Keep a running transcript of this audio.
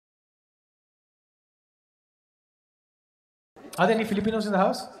Are there any Filipinos in the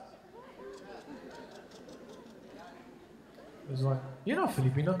house? There's one. You're not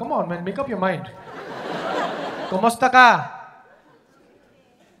Filipino. Come on, man. Make up your mind. Kumusta ka?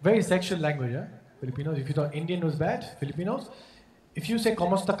 Very sexual language, huh? Filipinos. If you thought Indian was bad, Filipinos. If you say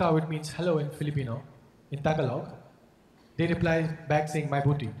kumusta ka, it means hello in Filipino, in Tagalog. They reply back saying my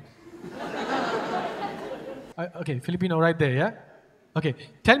booty. Okay, Filipino right there, yeah? Okay,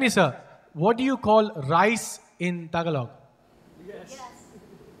 tell me, sir, what do you call rice in Tagalog? Yes.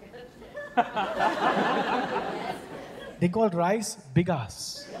 They call rice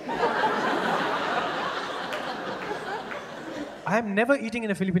bigas. I am never eating in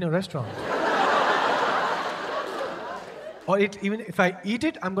a Filipino restaurant. Or even if I eat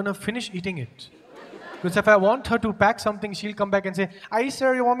it, I'm going to finish eating it. Because if I want her to pack something, she'll come back and say, "Ay,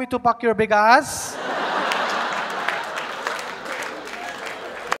 sir, you want me to pack your bigas?"